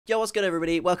Yo, what's good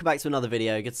everybody? Welcome back to another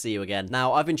video. Good to see you again.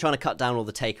 Now, I've been trying to cut down all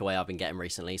the takeaway I've been getting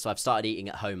recently, so I've started eating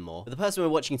at home more. But the person we're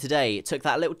watching today took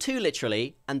that a little too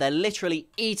literally, and they're literally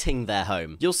eating their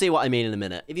home. You'll see what I mean in a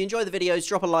minute. If you enjoy the videos,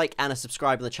 drop a like and a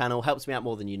subscribe on the channel. Helps me out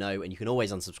more than you know, and you can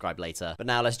always unsubscribe later. But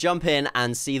now let's jump in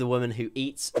and see the woman who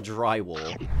eats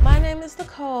drywall. My name is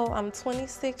Nicole. I'm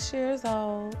 26 years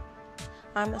old.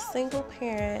 I'm a single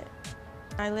parent.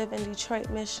 I live in Detroit,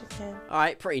 Michigan.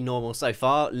 Alright, pretty normal so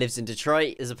far. Lives in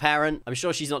Detroit, is a parent. I'm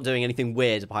sure she's not doing anything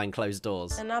weird behind closed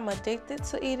doors. And I'm addicted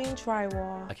to eating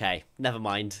drywall. Okay, never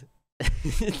mind.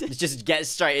 It just gets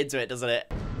straight into it, doesn't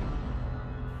it?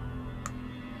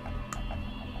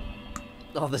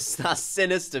 Oh, that's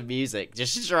sinister music,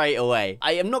 just straight away.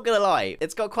 I am not gonna lie,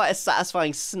 it's got quite a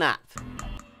satisfying snap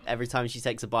every time she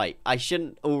takes a bite. I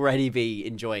shouldn't already be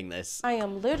enjoying this. I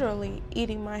am literally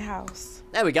eating my house.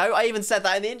 There we go. I even said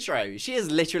that in the intro. She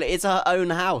is literally, it's her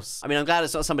own house. I mean, I'm glad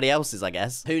it's not somebody else's, I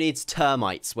guess. Who needs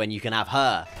termites when you can have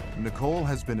her? Nicole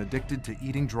has been addicted to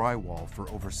eating drywall for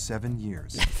over 7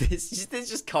 years. This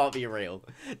just can't be real.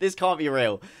 This can't be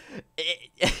real.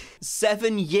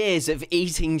 7 years of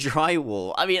eating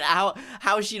drywall. I mean, how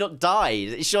has she not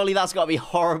died? Surely that's got to be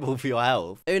horrible for your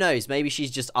health. Who knows? Maybe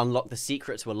she's just unlocked the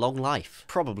secret to a long life.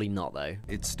 Probably not, though.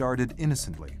 It started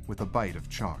innocently with a bite of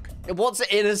chalk. What's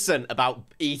innocent about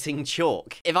eating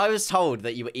chalk? If I was told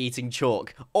that you were eating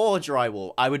chalk or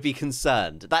drywall, I would be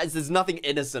concerned. There's nothing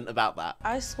innocent about that.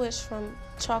 I switched from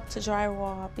chalk to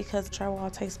drywall because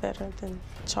drywall tastes better than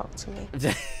chalk to me.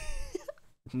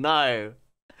 No.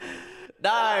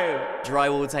 No!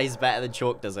 Drywall tastes better than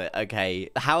chalk, does it?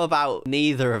 Okay. How about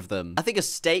neither of them? I think a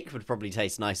steak would probably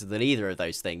taste nicer than either of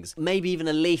those things. Maybe even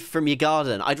a leaf from your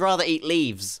garden. I'd rather eat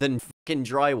leaves than fucking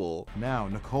drywall. Now,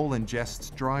 Nicole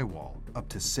ingests drywall up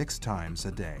to 6 times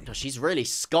a day. Oh, she's really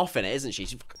scoffing it, isn't she?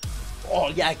 Oh,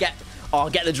 yeah, get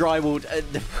the drywall.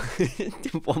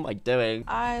 What am I doing?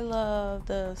 I love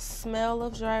the smell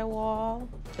of drywall,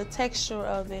 the texture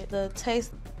of it, the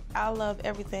taste. I love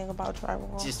everything about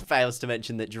drywall. Just fails to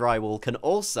mention that drywall can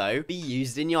also be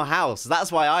used in your house.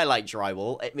 That's why I like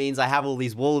drywall. It means I have all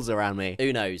these walls around me.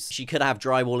 Who knows? She could have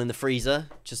drywall in the freezer,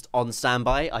 just on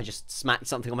standby. I just smacked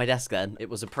something on my desk then. It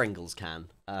was a Pringles can.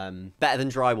 Better than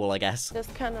drywall, I guess. It's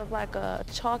kind of like a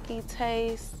chalky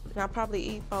taste. And I probably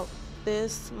eat about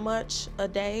this much a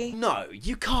day. No,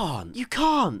 you can't. You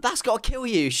can't. That's got to kill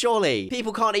you, surely.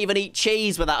 People can't even eat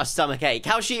cheese without a stomachache.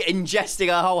 How's she ingesting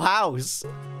her whole house?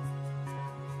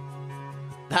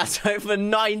 That's over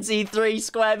 93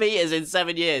 square meters in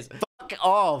 7 years. Fuck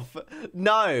off.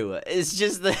 No, it's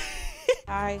just the...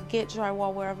 I get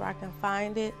drywall wherever I can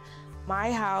find it. My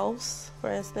house,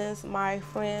 for instance, my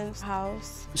friend's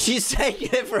house. She's taking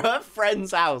it from her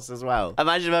friend's house as well.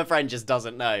 Imagine if her friend just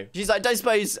doesn't know. She's like, don't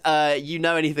suppose you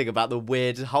know anything about the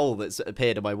weird hole that's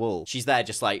appeared on my wall? She's there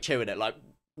just like chewing it like,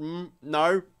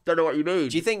 no, don't know what you mean.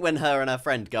 Do you think when her and her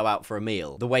friend go out for a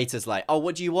meal, the waiter's like, oh,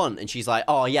 what do you want? And she's like,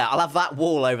 oh yeah, I'll have that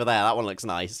wall over there. That one looks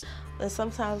nice. And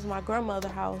sometimes my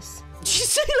grandmother's house. She's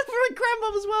saying it for her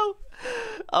grandmother as well.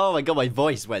 Oh my god, my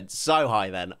voice went so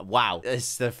high then. Wow,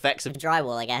 it's the effects of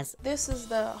drywall, I guess. This is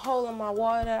the hole in my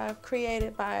wall that I've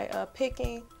created by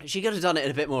picking. She could have done it in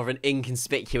a bit more of an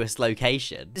inconspicuous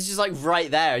location. It's just like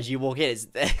right there as you walk in.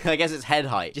 I guess it's head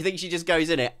height. Do you think she just goes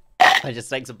in it and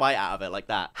just takes a bite out of it like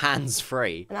that? Hands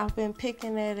free. And I've been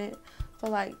picking at it for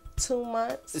like 2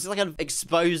 months. It's like an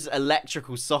exposed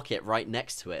electrical socket right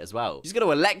next to it as well. She's gonna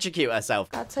electrocute herself.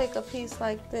 I take a piece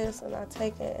like this and I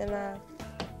take it and I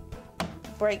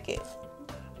break it.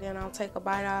 Then I'll take a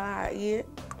bite out, I eat it.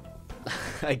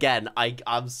 Again,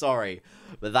 I'm sorry,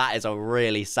 but that is a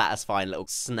really satisfying little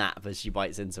snap as she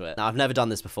bites into it. Now, I've never done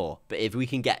this before, but if we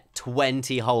can get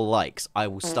 20 whole likes, I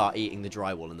will start eating the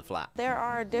drywall in the flat. There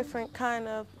are different kind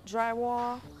of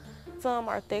drywall. Some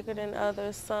are thicker than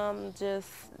others, some just,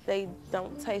 they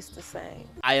don't taste the same.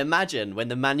 I imagine when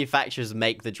the manufacturers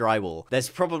make the drywall, there's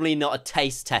probably not a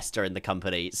taste tester in the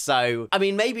company. So, I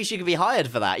mean, maybe she could be hired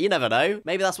for that. You never know.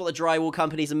 Maybe that's what the drywall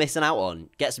companies are missing out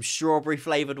on. Get some strawberry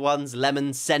flavored ones,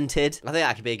 lemon scented. I think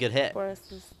that could be a good hit. For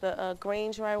instance, the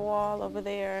green drywall over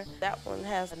there, that one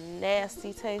has a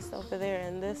nasty taste over there,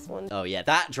 and this one. Oh yeah,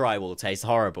 that drywall tastes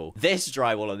horrible. This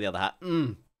drywall, on the other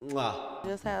hand, mwah.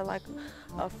 Just had like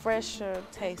a fresher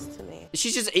taste to me.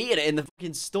 She's just eating it in the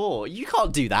fucking store. You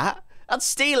can't do that. That's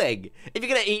stealing. If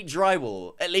you're gonna eat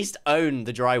drywall, at least own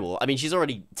the drywall. I mean, she's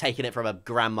already taken it from her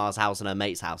grandma's house and her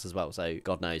mate's house as well, so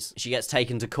God knows. She gets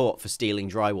taken to court for stealing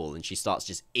drywall and she starts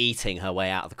just eating her way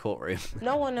out of the courtroom.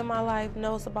 No one in my life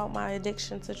knows about my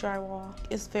addiction to drywall.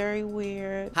 It's very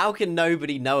weird. How can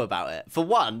nobody know about it? For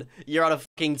one, you're on a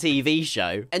fucking TV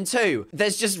show. And two,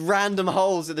 there's just random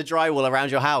holes in the drywall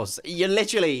around your house. You're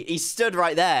literally, he stood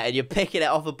right there and you're picking it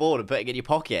off a board and putting it in your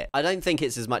pocket. I don't think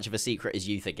it's as much of a secret as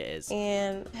you think it is.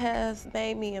 And has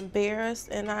made me embarrassed,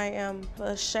 and I am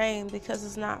ashamed because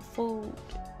it's not food.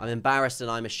 I'm embarrassed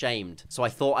and I'm ashamed. So I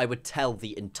thought I would tell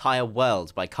the entire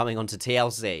world by coming onto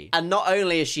TLC. And not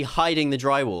only is she hiding the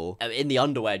drywall in the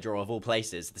underwear drawer of all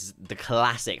places, this is the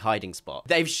classic hiding spot.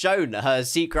 They've shown her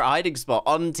secret hiding spot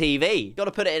on TV. You gotta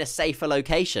put it in a safer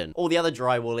location. All the other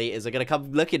drywall eaters are gonna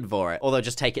come looking for it. Or they'll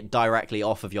just take it directly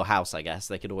off of your house, I guess.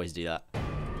 They could always do that.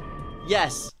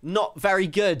 Yes, not very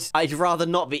good. I'd rather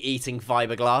not be eating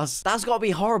fiberglass. That's got to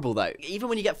be horrible, though. Even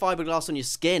when you get fiberglass on your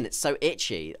skin, it's so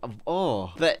itchy.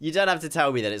 Oh. But you don't have to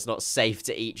tell me that it's not safe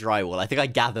to eat drywall. I think I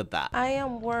gathered that. I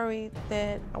am worried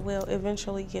that I will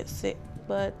eventually get sick.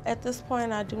 But at this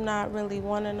point, I do not really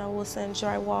want to know what's in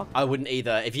drywall. I wouldn't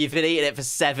either. If you've been eating it for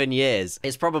 7 years,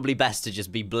 it's probably best to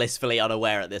just be blissfully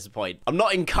unaware at this point. I'm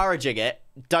not encouraging it.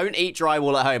 Don't eat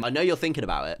drywall at home. I know you're thinking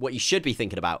about it. What you should be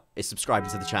thinking about is subscribing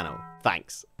to the channel.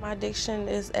 Thanks. My addiction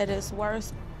is at its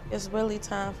worst. It's really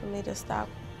time for me to stop,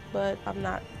 but I'm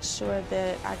not sure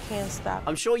that I can stop.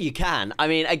 I'm sure you can. I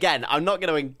mean, again, I'm not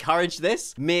going to encourage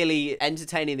this, merely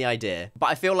entertaining the idea. But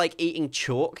I feel like eating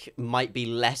chalk might be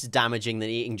less damaging than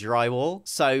eating drywall.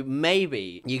 So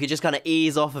maybe you could just kind of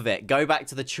ease off of it, go back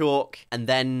to the chalk, and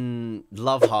then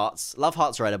Love Hearts. Love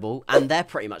Hearts are edible, and they're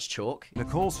pretty much chalk.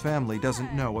 Nicole's family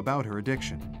doesn't know about her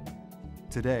addiction.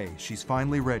 Today, she's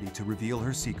finally ready to reveal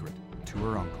her secret to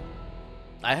her uncle.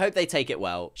 I hope they take it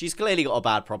well. She's clearly got a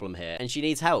bad problem here, and she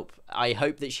needs help. I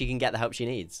hope that she can get the help she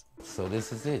needs. So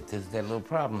this is it? This is that little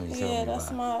problem you told me Yeah, about?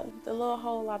 that's the little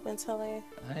hole I've been telling you.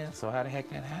 Yeah, so how the heck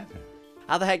that happened?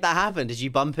 How the heck that happened? Did you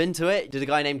bump into it? Did a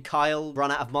guy named Kyle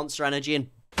run out of Monster Energy and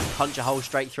punch a hole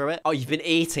straight through it? Oh, you've been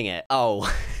eating it.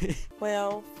 Oh.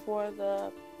 Well, for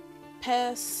the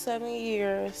past 7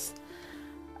 years,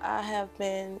 I have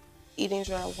been eating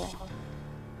drywall.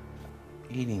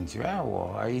 Eating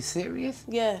drywall? Are you serious?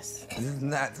 Yes. This is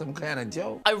not some kind of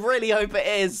joke. I really hope it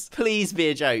is. Please be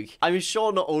a joke. I'm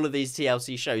sure not all of these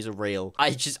TLC shows are real.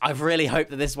 I really hope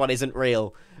that this one isn't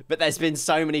real. But there's been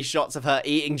so many shots of her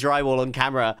eating drywall on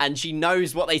camera, and she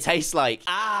knows what they taste like.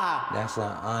 Ah! That's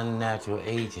an unnatural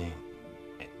agent,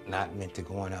 not meant to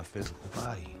go in our physical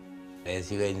body.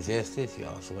 As you ingest this, you're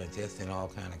also ingesting all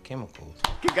kind of chemicals.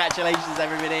 Congratulations,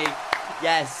 everybody.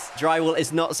 Yes, drywall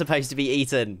is not supposed to be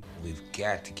eaten. We've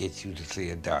got to get you to see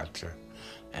a doctor.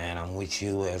 And I'm with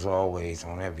you, as always,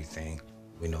 on everything.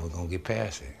 We know we're going to get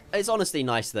past it. It's honestly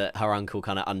nice that her uncle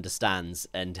kind of understands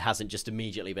and hasn't just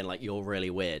immediately been like, you're really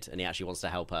weird, and he actually wants to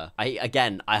help her.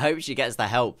 Again, I hope she gets the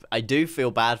help. I do feel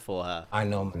bad for her. I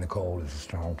know Nicole is a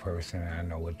strong person, and I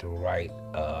know with the right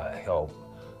help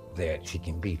that she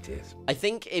can beat this. I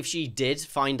think if she did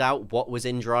find out what was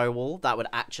in drywall, that would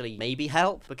actually maybe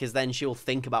help, because then she'll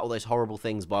think about all those horrible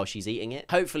things while she's eating it.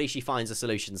 Hopefully she finds a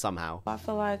solution somehow. I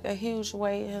feel like a huge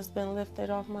weight has been lifted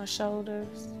off my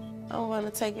shoulders. I'm going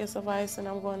to take his advice, and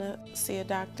I'm going to see a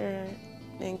doctor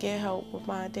and get help with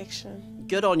my addiction.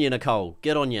 Good on you, Nicole.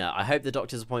 Good on you. I hope the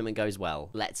doctor's appointment goes well.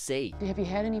 Let's see. Have you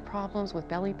had any problems with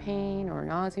belly pain or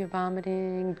nausea,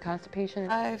 vomiting, constipation?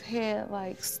 I've had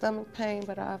like stomach pain,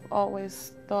 but I've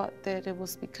always thought that it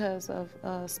was because of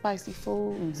spicy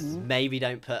foods. Maybe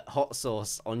don't put hot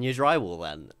sauce on your drywall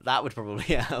then. That would probably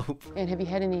help. And have you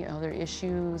had any other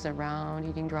issues around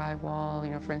eating drywall?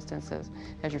 You know, for instance,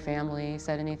 has your family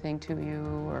said anything to you,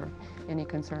 or any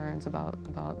concerns about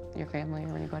your family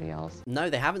or anybody else? No,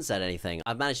 they haven't said anything.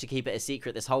 I've managed to keep it a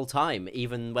secret this whole time,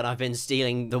 even when I've been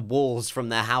stealing the walls from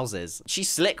their houses. She's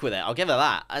slick with it. I'll give her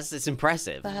that. It's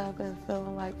impressive. I have been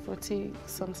feeling like fatigue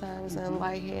sometimes and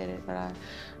lightheaded, but I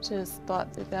just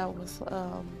thought that was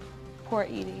poor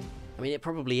eating. I mean, it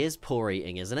probably is poor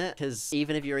eating, isn't it? Because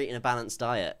even if you're eating a balanced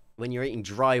diet, when you're eating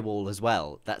drywall as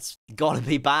well, that's gotta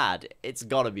be bad. It's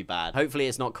gotta be bad. Hopefully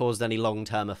it's not caused any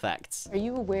long-term effects. Are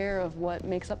you aware of what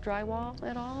makes up drywall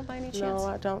at all, by any chance? No,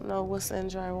 I don't know what's in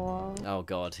drywall. Oh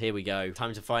God, here we go.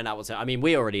 Time to find out what's in. I mean,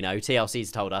 we already know.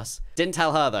 TLC's told us. Didn't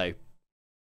tell her though.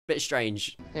 Bit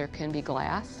strange. There can be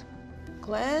glass.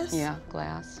 Glass? Yeah,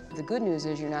 glass. The good news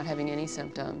is you're not having any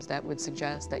symptoms that would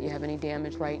suggest that you have any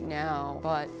damage right now,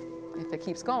 but if it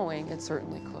keeps going, it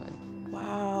certainly could.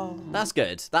 Wow. That's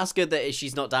good. That's good that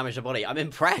she's not damaged her body. I'm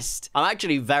impressed. I'm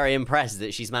actually very impressed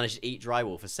that she's managed to eat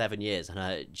drywall for 7 years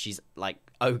and she's like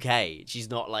okay. She's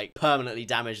not like permanently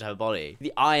damaged her body.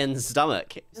 The iron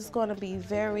stomach. It's going to be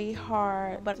very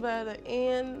hard, but by the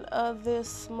end of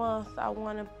this month, I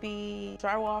want to be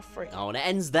drywall free. Oh, and it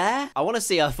ends there? I want to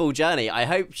see her full journey. I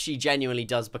hope she genuinely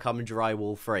does become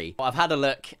drywall free. I've had a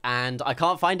look and I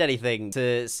can't find anything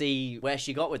to see where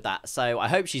she got with that. So I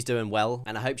hope she's doing well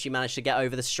and I hope she managed to get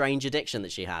over the strange addiction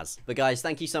that she has. But guys,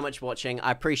 thank you so much for watching. I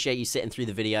appreciate you sitting through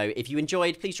the video. If you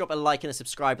enjoyed, please drop a like and a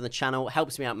subscribe on the channel. It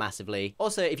helps me out massively.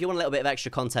 Also, if you want a little bit of extra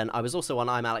content, I was also on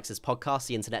I'm Alex's podcast,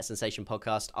 the Internet Sensation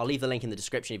Podcast. I'll leave the link in the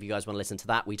description if you guys want to listen to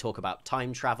that. We talk about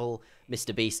time travel,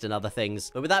 Mr. Beast, and other things.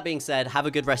 But with that being said, have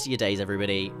a good rest of your days,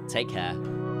 everybody. Take care.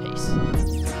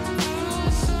 Peace.